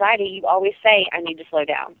life anxiety, you always say, "I need to slow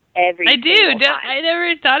down." I do. I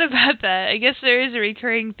never thought about that. I guess there is a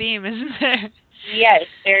recurring theme, isn't there? Yes,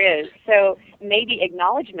 there is. So maybe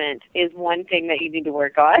acknowledgement is one thing that you need to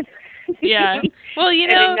work on. Yeah. Well,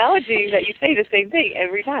 and acknowledging that you say the same thing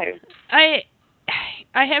every time. I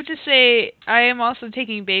have to say I am also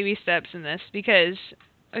taking baby steps in this because,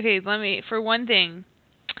 for one thing,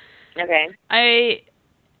 okay, I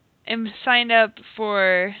am signed up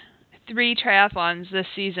for 3 triathlons this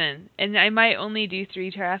season, and I might only do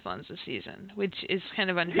 3 triathlons this season, which is kind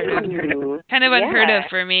of unheard of. Ooh, Unheard yeah. of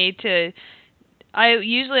for me to. I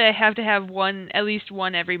have to have at least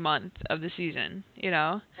one every month of the season,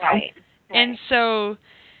 Right. And so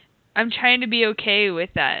I'm trying to be okay with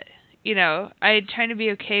that. I'm trying to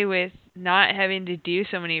be okay with not having to do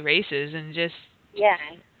so many races and just Yeah.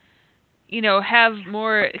 have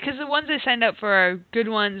more, because the ones I signed up for are good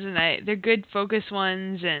ones, and they're good focus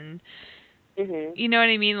ones, and Mhm. you know what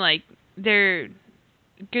I mean, like they're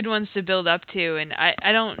good ones to build up to, and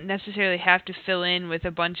I don't necessarily have to fill in with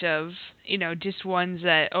a bunch of just ones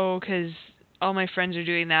that because all my friends are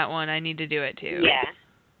doing that one, I need to do it too. Yeah.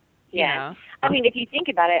 Yeah. I mean, if you think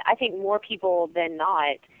about it, I think more people than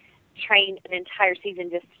not train an entire season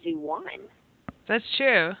just to do one. That's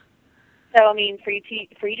true. So I mean, for you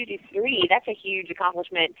to do 3, that's a huge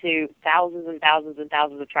accomplishment to thousands and thousands and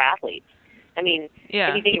thousands of triathletes. I mean,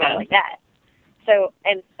 if you think about it like that. So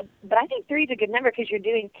but I think 3 is a good number because you're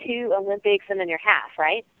doing 2 Olympics and then your half,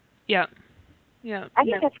 right? Yeah. Yeah. I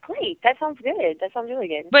think that's great. That sounds good. That sounds really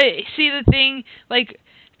good. But see, the thing, like,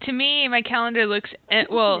 to me, my calendar looks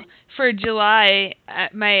for July. I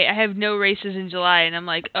have no races in July, and I'm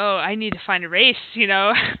like, oh, I need to find a race.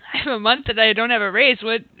 I have a month that I don't have a race.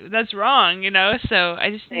 That's wrong. So I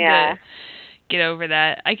just need to get over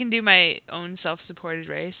that. I can do my own self-supported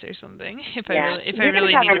race or something if I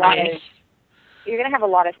really need a race. You're gonna have a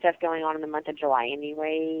lot of stuff going on in the month of July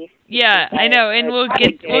anyway. Yeah, I know, and we'll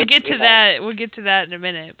get to that. We'll get to that in a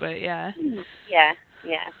minute, but yeah. Yeah.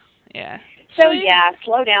 Yeah. So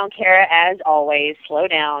slow down, Kara. As always, slow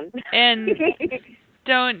down. And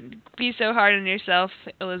don't be so hard on yourself,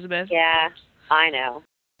 Elizabeth. Yeah, I know.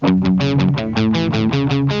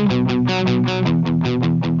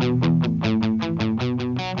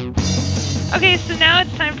 Okay, so now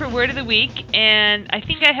it's time for Word of the Week, and I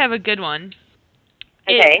think I have a good one.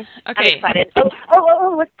 Okay. I'm excited.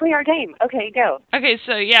 Oh, let's play our game. Okay, go. Okay,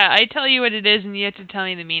 so I tell you what it is, and you have to tell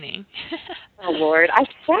me the meaning. Oh, Lord. I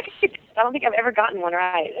don't think I've ever gotten one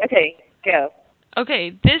right. Okay, go.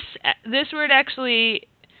 Okay, this word actually,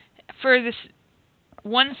 for this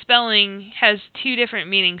one spelling, has 2 different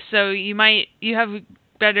meanings, so you have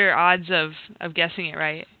better odds of guessing it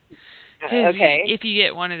right. Okay. If you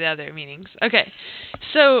get one of the other meanings. Okay.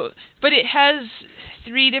 So, but it has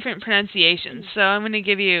 3 different pronunciations, so I'm going to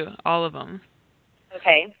give you all of them.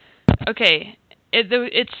 Okay. Okay.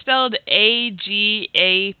 It's spelled Agape,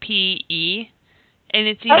 and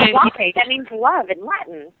it's either... Oh, agape. That means love in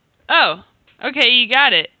Latin. Oh, okay, you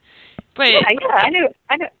got it. But yeah, I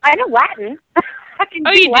know Latin. I can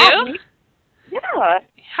do you Latin. do? Yeah.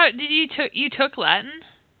 How did you took Latin?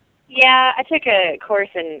 Yeah, I took a course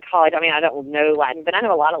in college. I mean, I don't know Latin, but I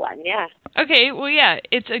know a lot of Latin, yeah. Okay, well,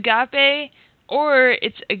 it's agape, or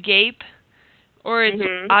it's agape, or it's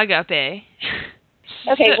agape.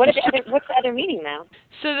 Okay, what's the other meaning now?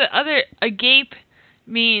 So the other, agape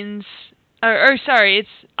means, or sorry, it's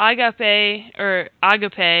agape, or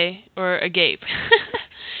agape.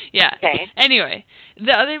 Yeah. Okay. Anyway,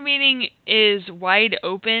 the other meaning is wide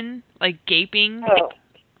open, like gaping. Oh.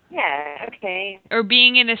 Yeah, okay. Or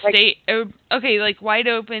being in a state, like wide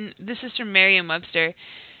open, this is from Merriam-Webster.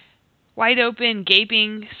 Wide open,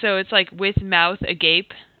 gaping, so it's like with mouth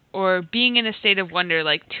agape, or being in a state of wonder,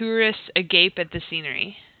 like tourists agape at the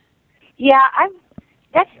scenery. Yeah,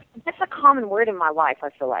 that's a common word in my life, I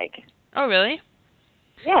feel like. Oh, really?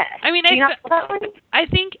 Yeah. I mean, I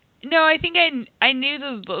think I knew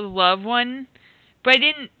the love one, but I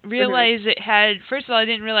didn't realize it had, first of all, I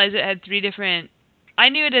didn't realize it had 3 different, I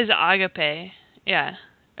knew it as agape, yeah.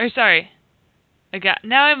 Or sorry,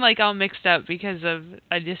 now I'm like all mixed up because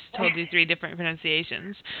I just told you 3 different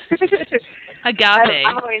pronunciations. Agape.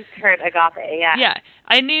 I've always heard agape, yeah. Yeah,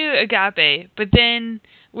 I knew agape, but then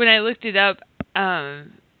when I looked it up,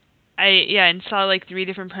 and saw like 3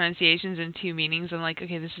 different pronunciations and 2 meanings. I'm like,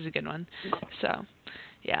 okay, this is a good one. So,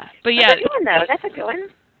 yeah, but yeah. That's a good one, though. That's a good one.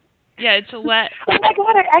 Yeah, it's a Oh my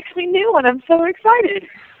God, I actually knew one. I'm so excited.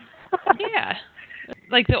 Yeah.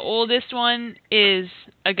 Like the oldest one is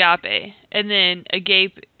agape, and then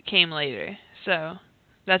agape came later. So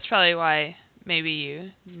that's probably why maybe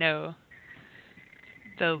you know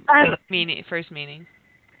the first meaning.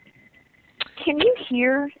 Can you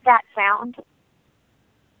hear that sound?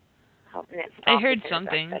 Oh, I heard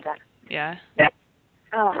something. Yeah.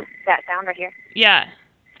 Oh, that sound right here? Yeah.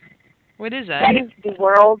 What is that? That is the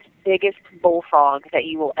world's biggest bullfrog that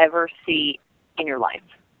you will ever see in your life.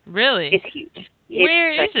 Really? It's huge.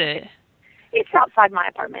 Where is it? It's outside my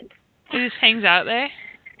apartment. It just hangs out there?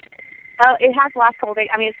 Oh, it has the last couple days.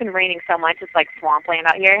 I mean, it's been raining so much. It's like swampland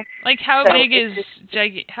out here. Like, how So big it's is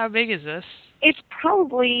just- how big is this? It's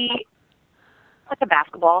probably like a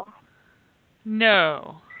basketball.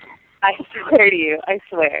 No. I swear to you. I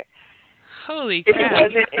swear. Holy If crap.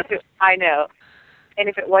 it wasn't, I know. And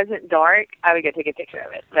if it wasn't dark, I would go take a picture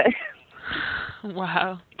of it. But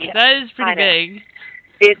Wow. yeah, That is pretty I know. big.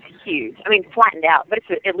 It's huge. I mean, flattened out, but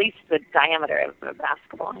it's at least the diameter of a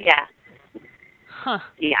basketball. Yeah. Huh.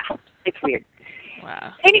 Yeah. It's weird.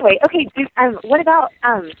 Wow. Anyway, okay. What about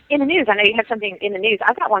in the news? I know you have something in the news.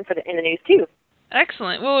 I've got one for in the news too.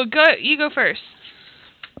 Excellent. Well, you go first.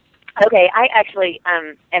 Okay, I actually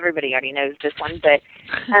everybody already knows this one, but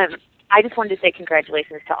I just wanted to say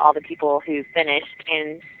congratulations to all the people who finished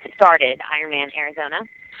and started Ironman Arizona,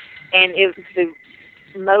 and it was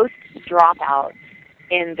the most dropouts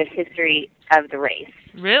in the history of the race.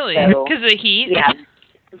 Really? So, Because of the heat? Yeah,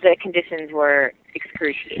 the conditions were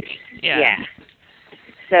excruciating. Yeah.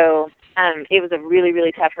 So it was a really,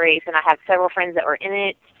 really tough race, and I have several friends that were in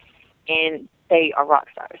it, and they are rock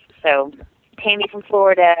stars. So Tammy from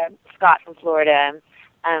Florida, Scott from Florida,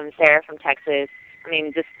 Sarah from Texas. I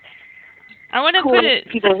mean, just I want to cool put it.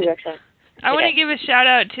 people who actually. I want to Okay. give a shout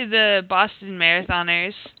out to the Boston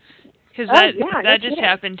Marathoners because Oh, that yeah, no that just kidding.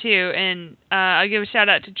 happened too, and I'll give a shout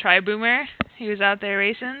out to Tri Boomer. He was out there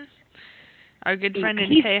racing. Our good friend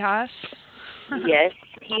in He's- Tejas. Yes,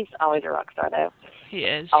 he's always a rock star, though. He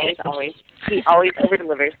is. Always, always. He always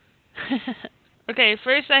over-delivers. Okay,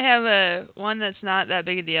 first I have one that's not that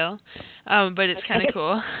big a deal, but it's kind of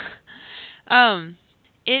cool.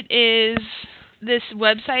 It is this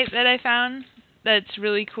website that I found that's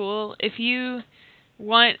really cool. If you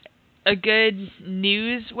want a good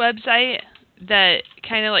news website that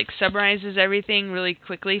kind of like summarizes everything really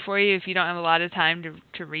quickly for you, if you don't have a lot of time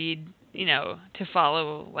to read, to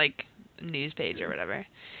follow like a news page or whatever,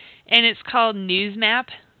 and it's called Newsmap.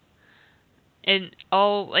 And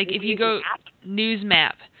if you go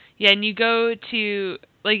Newsmap, yeah, and you go to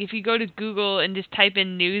if you go to Google and just type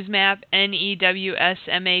in Newsmap,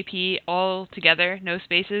 NEWSMAP, all together, no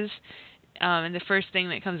spaces, and the first thing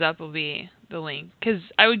that comes up will be the link. Because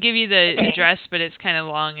I would give you the address, but it's kind of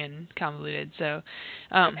long and convoluted. So,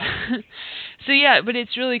 so yeah, but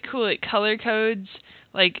it's really cool. It color codes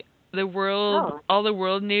like the world. All the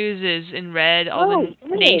world news is in red. All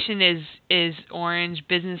the nation is orange.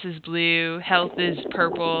 Business is blue. Health is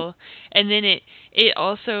purple. And then it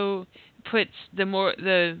also puts the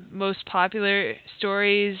most popular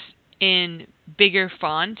stories in bigger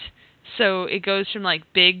font. So it goes from like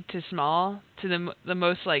big to small to the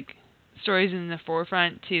most like stories in the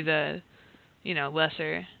forefront to the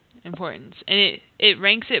lesser importance. And it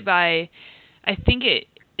ranks it by, I think it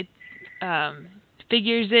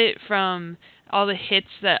figures it from all the hits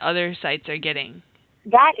that other sites are getting.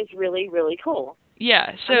 That is really, really cool.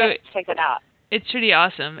 Yeah, so I'm gonna check it out. It's pretty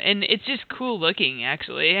awesome, and it's just cool looking,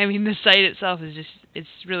 actually. I mean, the site itself is it's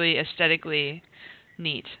really aesthetically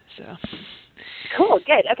neat, so. Cool,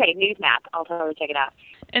 good. Okay, Newsmap. I'll totally check it out.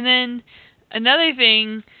 And then another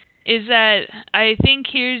thing is that I think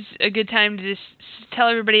here's a good time to just tell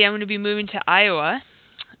everybody I'm going to be moving to Iowa.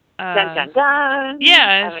 Dun, dun, dun.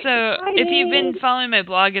 Yeah, so excited. if you've been following my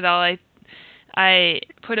blog at all, I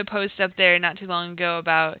put a post up there not too long ago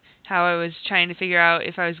about how I was trying to figure out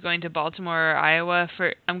if I was going to Baltimore or Iowa.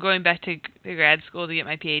 I'm going back to grad school to get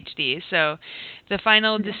my PhD. So the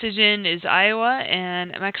final decision is Iowa,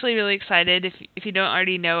 and I'm actually really excited. If you don't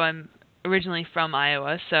already know, I'm originally from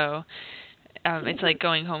Iowa, so it's like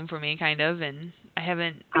going home for me, kind of. And I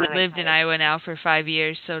haven't lived in Iowa now for 5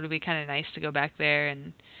 years, so it'll be kind of nice to go back there.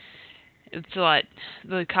 And it's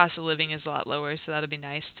the cost of living is a lot lower, so that'll be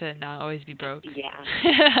nice to not always be broke. Yeah,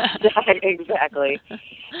 exactly.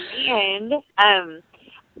 And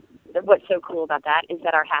what's so cool about that is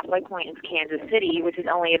that our halfway point is Kansas City, which is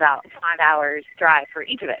only about 5 hours drive for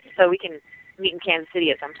each of us. So we can meet in Kansas City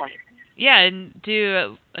at some point. Yeah, and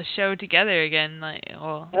do a show together again, when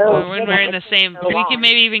we're in the same. So we can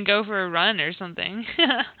maybe even go for a run or something.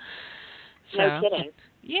 No kidding.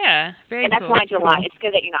 Yeah, very cool. And that's cool. why July. It's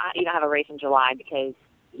good that you don't have a race in July because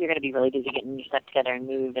you're going to be really busy getting your stuff together and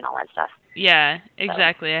moved and all that stuff. Yeah,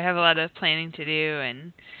 exactly. So. I have a lot of planning to do,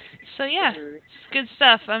 and so yeah, it's good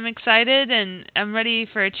stuff. I'm excited, and I'm ready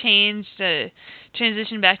for a change to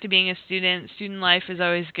transition back to being a student. Student life is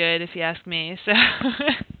always good, if you ask me. So.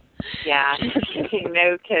 Yeah,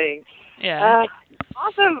 no kidding. Yeah.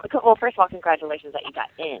 Awesome. Well, first of all, congratulations that you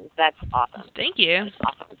got in. That's awesome. Thank you. That's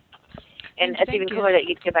awesome. And it's even cooler that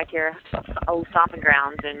you get back to your old stomping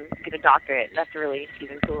grounds and get a doctorate. That's really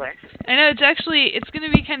even cooler. I know, it's going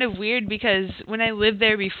to be kind of weird because when I lived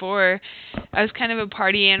there before, I was kind of a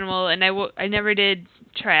party animal, and I never did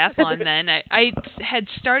triathlon then. I had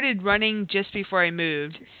started running just before I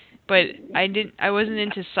moved, but I wasn't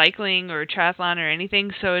into cycling or triathlon or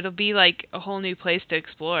anything, so it'll be like a whole new place to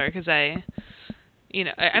explore because I'm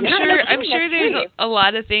sure there's a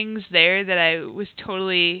lot of things there that I was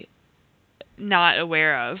totally not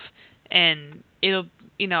aware of, and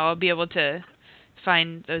I'll be able to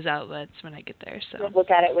find those outlets when I get there. So you'll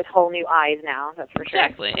look at it with whole new eyes now. That's for sure.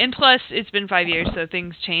 Exactly, and plus it's been 5 years, so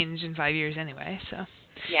things change in 5 years anyway. So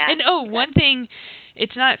yeah. And one thing,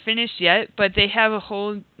 it's not finished yet, but they have a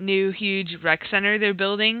whole new huge rec center they're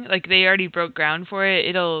building. Like they already broke ground for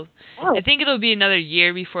it. I think it'll be another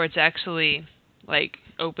year before it's actually like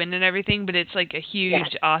open and everything. But it's like a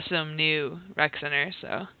huge, awesome new rec center.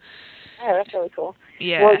 So. Oh, that's really cool.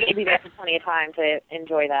 Yeah. Well, you'll be there for plenty of time to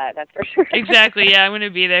enjoy that. That's for sure. Exactly. Yeah, I'm going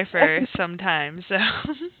to be there for some time. So.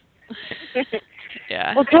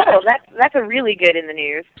 Yeah. Well, cool. That's a really good in the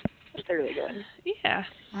news. That's a really good one. Yeah.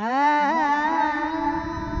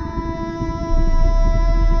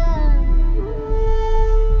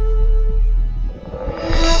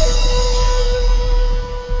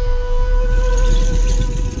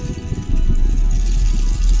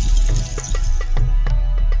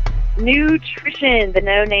 Nutrition, the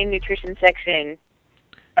no-name nutrition section.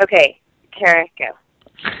 Okay, Kara, go.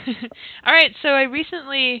 All right, so I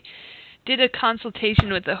recently did a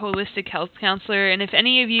consultation with a holistic health counselor, and if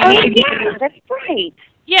any of you... Oh, yeah, that's right.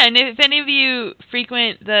 Yeah, and if any of you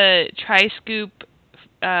frequent the TriScoop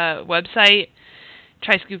website,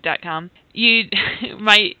 triscoop.com, you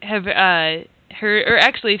might have heard, or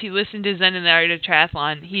actually, if you listen to Zen and the Art of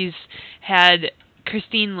Triathlon, he's had...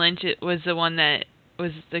 Christine Lynch was the one that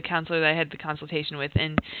was the counselor that I had the consultation with,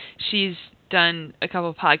 and she's done a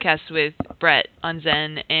couple podcasts with Brett on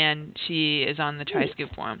Zen, and she is on the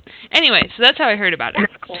TriScoop forum. Anyway, so that's how I heard about it.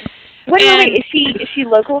 That's cool. Wait, is she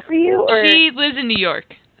local for you? Or? She lives in New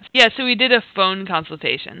York. Yeah, so we did a phone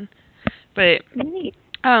consultation. But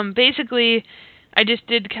basically, I just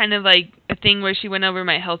did kind of like a thing where she went over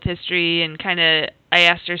my health history and kind of I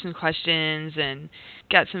asked her some questions and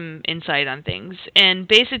got some insight on things. And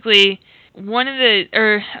basically,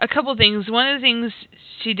 a couple things. One of the things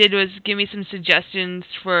she did was give me some suggestions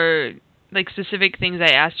for like specific things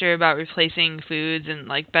I asked her about replacing foods and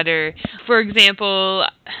like better. For example,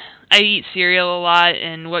 I eat cereal a lot,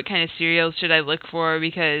 and what kind of cereals should I look for?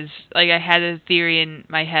 Because like I had a theory in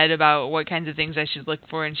my head about what kinds of things I should look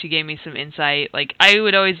for, and she gave me some insight. Like I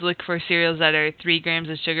would always look for cereals that are 3 grams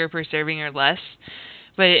of sugar per serving or less.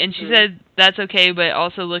 And she said that's okay, but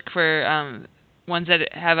also look for ones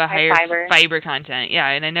that have a higher fiber content. Yeah,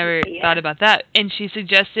 and I never thought about that. And she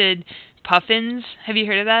suggested Puffins. Have you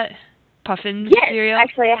heard of that? Puffins cereal? Yes,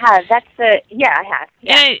 actually I have. I have.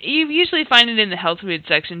 Yeah. And you usually find it in the health food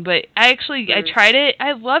section, but I tried it.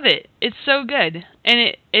 I love it. It's so good.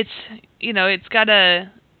 And it's got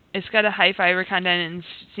a high fiber content and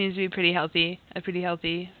seems to be a pretty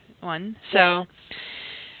healthy one. So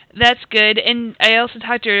that's good. And I also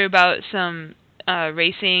talked to her about some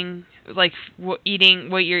racing, like what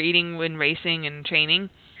you're eating when racing and training.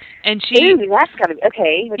 And that's gotta be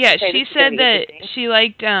okay. She said that she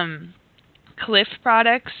liked Cliff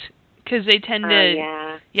products because they tend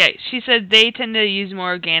to. She said they tend to use more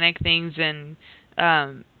organic things, and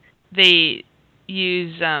they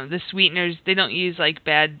use the sweeteners. They don't use like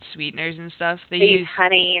bad sweeteners and stuff. They use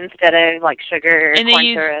honey instead of like sugar. And corn they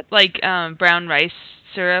use syrup. like brown rice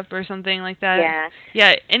syrup or something like that. Yeah.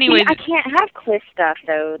 Yeah. Anyway, I can't have Cliff stuff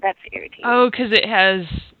though. That's irritating. Oh, because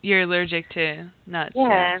you're allergic to nuts.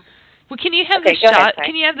 Yeah. Well, can you have the shot? Ahead,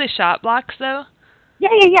 can you have the shot blocks though? Yeah.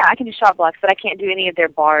 I can do shot blocks, but I can't do any of their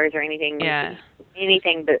bars or anything. Yeah.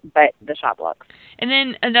 Anything but the shot blocks. And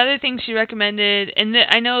then another thing she recommended, and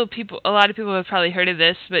I know a lot of people have probably heard of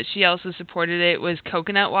this, but she also supported it, was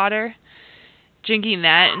coconut water. Drinking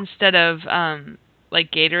that instead of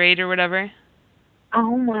like Gatorade or whatever.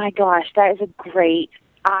 Oh my gosh, that is a great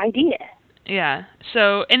idea. Yeah.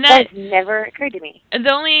 So, and that never occurred to me.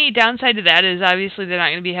 The only downside to that is obviously they're not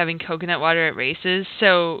going to be having coconut water at races.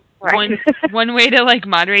 So one way to like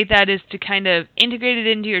moderate that is to kind of integrate it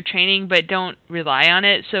into your training, but don't rely on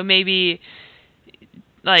it. So maybe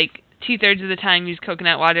like 2/3 of the time use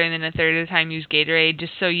coconut water, and then 1/3 of the time use Gatorade,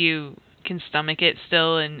 just so you can stomach it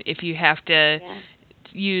still. And if you have to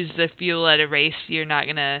use the fuel at a race, your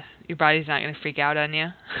body's not gonna freak out on you.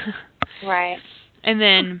 Right. And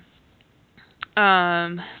then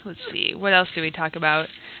let's see, what else did we talk about?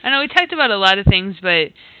 I know we talked about a lot of things,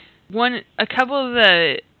 but a couple of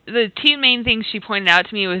the two main things she pointed out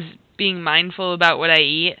to me was being mindful about what I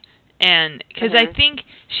eat And because I think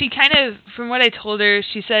she kind of, from what I told her,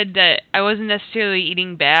 she said that I wasn't necessarily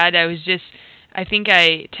eating bad. I think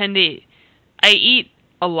I eat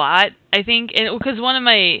a lot, I think. And because one of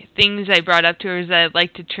my things I brought up to her is that I'd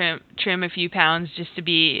like to trim a few pounds just to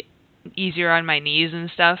be easier on my knees and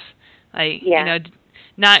stuff. Like, you know,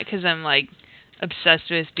 not because I'm like obsessed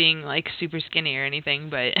with being like super skinny or anything,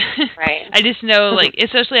 but right. I just know, like,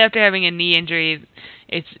 especially after having a knee injury,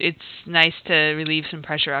 it's nice to relieve some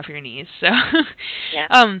pressure off your knees. So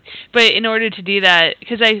but in order to do that,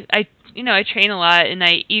 because I train a lot and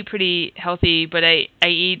I eat pretty healthy, but I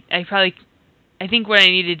think what I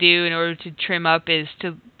need to do in order to trim up is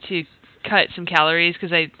to cut some calories,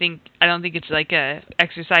 because I don't think it's like a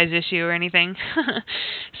exercise issue or anything.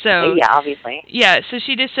 So yeah, obviously. Yeah, so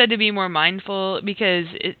she just said to be more mindful, because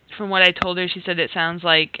from what I told her, she said it sounds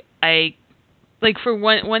like for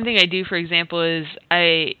one thing I do, for example, is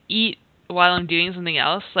I eat while I'm doing something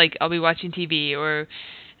else. Like, I'll be watching TV or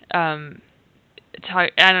I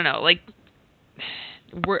don't know, like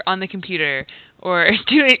work on the computer, or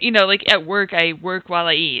do it, like at work, I work while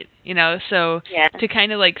I eat, so to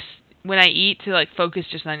kind of like when I eat, to like focus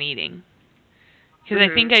just on eating, because I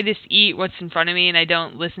think I just eat what's in front of me and I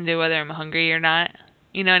don't listen to whether I'm hungry or not.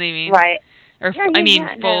 You know what I mean? Right. Or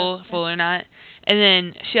full or not. And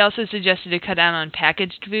then she also suggested to cut down on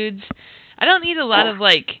packaged foods. I don't eat a lot of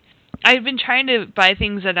I've been trying to buy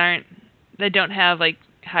things that don't have like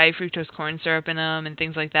high fructose corn syrup in them and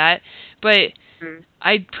things like that. But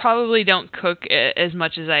I probably don't cook as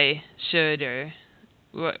much as I should, or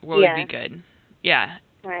what would be good. Yeah.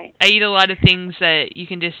 Right. I eat a lot of things that you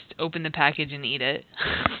can just open the package and eat it.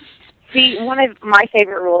 See, one of my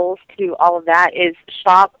favorite rules to all of that is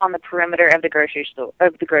shop on the perimeter of the grocery store.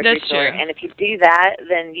 That's store, true. and if you do that,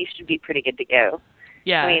 then you should be pretty good to go.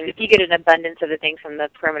 Yeah. I mean, if you get an abundance of the things from the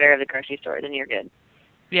perimeter of the grocery store, then you're good.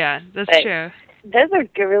 Yeah, that's true. Those are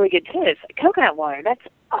really good tips. Coconut water, that's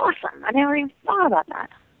awesome. I never even thought about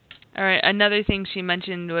that. All right, another thing she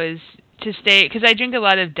mentioned was to stay, because I drink a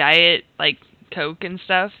lot of diet, like Coke and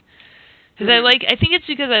stuff. Because I think it's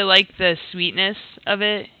because I like the sweetness of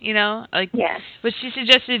it, But she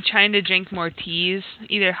suggested trying to drink more teas,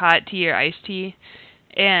 either hot tea or iced tea,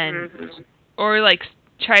 and or like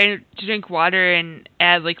try to drink water and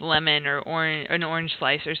add like lemon or an orange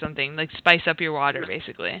slice or something, like spice up your water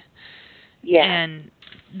basically. Yeah. And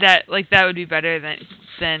that would be better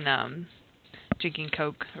than drinking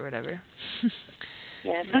Coke or whatever.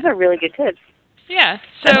 Yeah, those are really good tips. Yeah.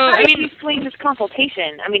 So how did you swing this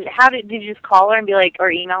consultation? I mean, did you just call her and be like,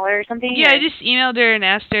 or email her or something? Yeah, I just emailed her and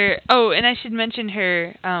asked her. Oh, and I should mention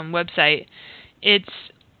her website. It's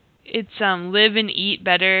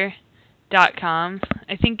liveandeatbetter.com.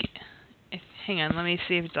 I think. Hang on, let me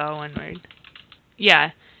see if it's all one word.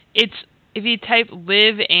 Yeah, it's if you type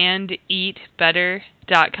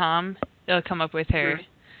liveandeatbetter.com, it'll come up with her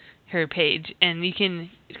page, and you can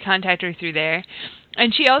contact her through there.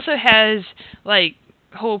 And she also has like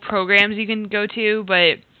whole programs you can go to,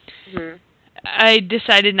 but I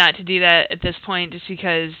decided not to do that at this point, just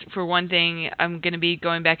because, for one thing, I'm going to be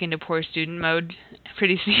going back into poor student mode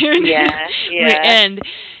pretty soon. Yeah. And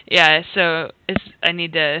so I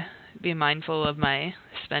need to be mindful of my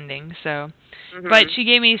spending. So, but she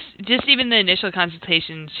gave me, just even the initial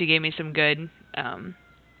consultation, she gave me some good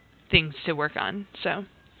things to work on. So,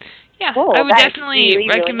 yeah, cool. I would definitely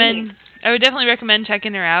recommend. I would definitely recommend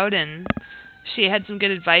checking her out, and she had some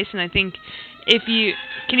good advice. And I think can you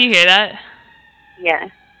hear that? Yeah.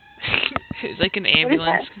 It's like an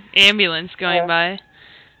ambulance going by.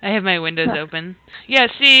 I have my windows open. Yeah,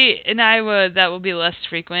 see, in Iowa that will be less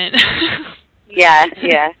frequent. Yeah.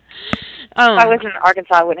 If I was in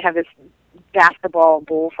Arkansas, I wouldn't have this basketball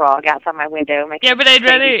bullfrog outside my window. Yeah, but I'd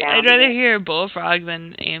rather hear a bullfrog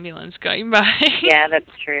than ambulance going by. Yeah, that's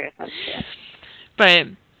true. But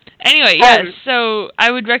anyway, so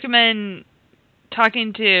I would recommend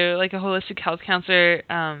talking to like a holistic health counselor,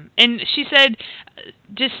 and she said,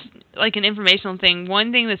 just like an informational thing,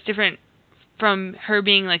 one thing that's different from her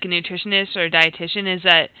being like a nutritionist or a dietitian is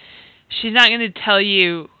that she's not going to tell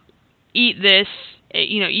you eat this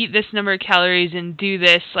number of calories and do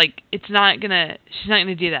this. Like, she's not gonna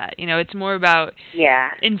do that. It's more about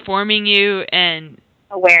informing you and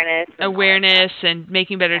awareness and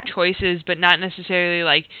making better choices, but not necessarily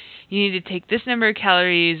like you need to take this number of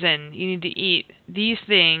calories and you need to eat these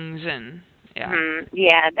things. And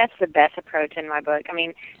that's the best approach in my book. I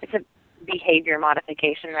mean, it's a behavior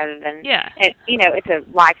modification rather than it's a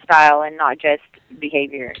lifestyle and not just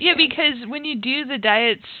behavior. Yeah, because when you do the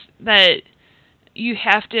diets that you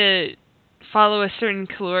have to follow a certain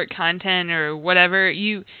caloric content or whatever,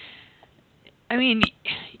 you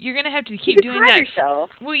you're going to have to keep doing that. Yourself.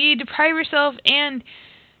 Well, you deprive yourself, and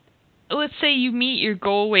let's say you meet your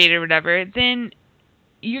goal weight or whatever, then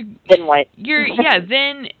Then what?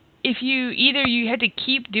 Then if you have to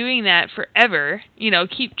keep doing that forever,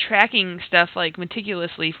 keep tracking stuff like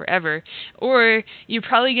meticulously forever, or you're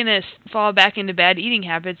probably going to fall back into bad eating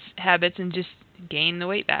habits and just gain the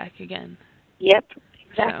weight back again. Yep,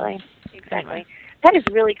 exactly. Anyway. That is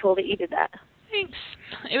really cool that you did that. Thanks.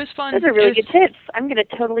 It was fun. Those are really good tips. I'm going to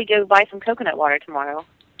totally go buy some coconut water tomorrow.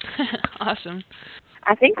 Awesome.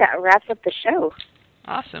 I think that wraps up the show.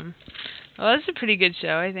 Awesome. Well, that's a pretty good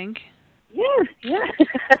show, I think. Yeah.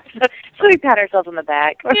 So we pat ourselves on the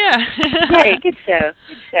back. Yeah. Hey, good show.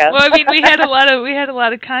 Well, I mean, we had a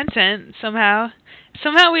lot of content somehow.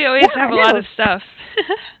 Somehow we always have a lot of stuff.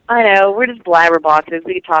 I know. We're just blabberboxes.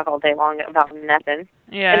 We could talk all day long about nothing.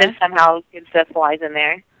 Yeah. And then somehow good stuff flies in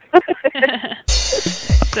there.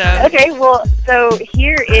 So. Okay, well, so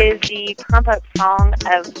here is the pump up song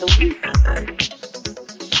of the week.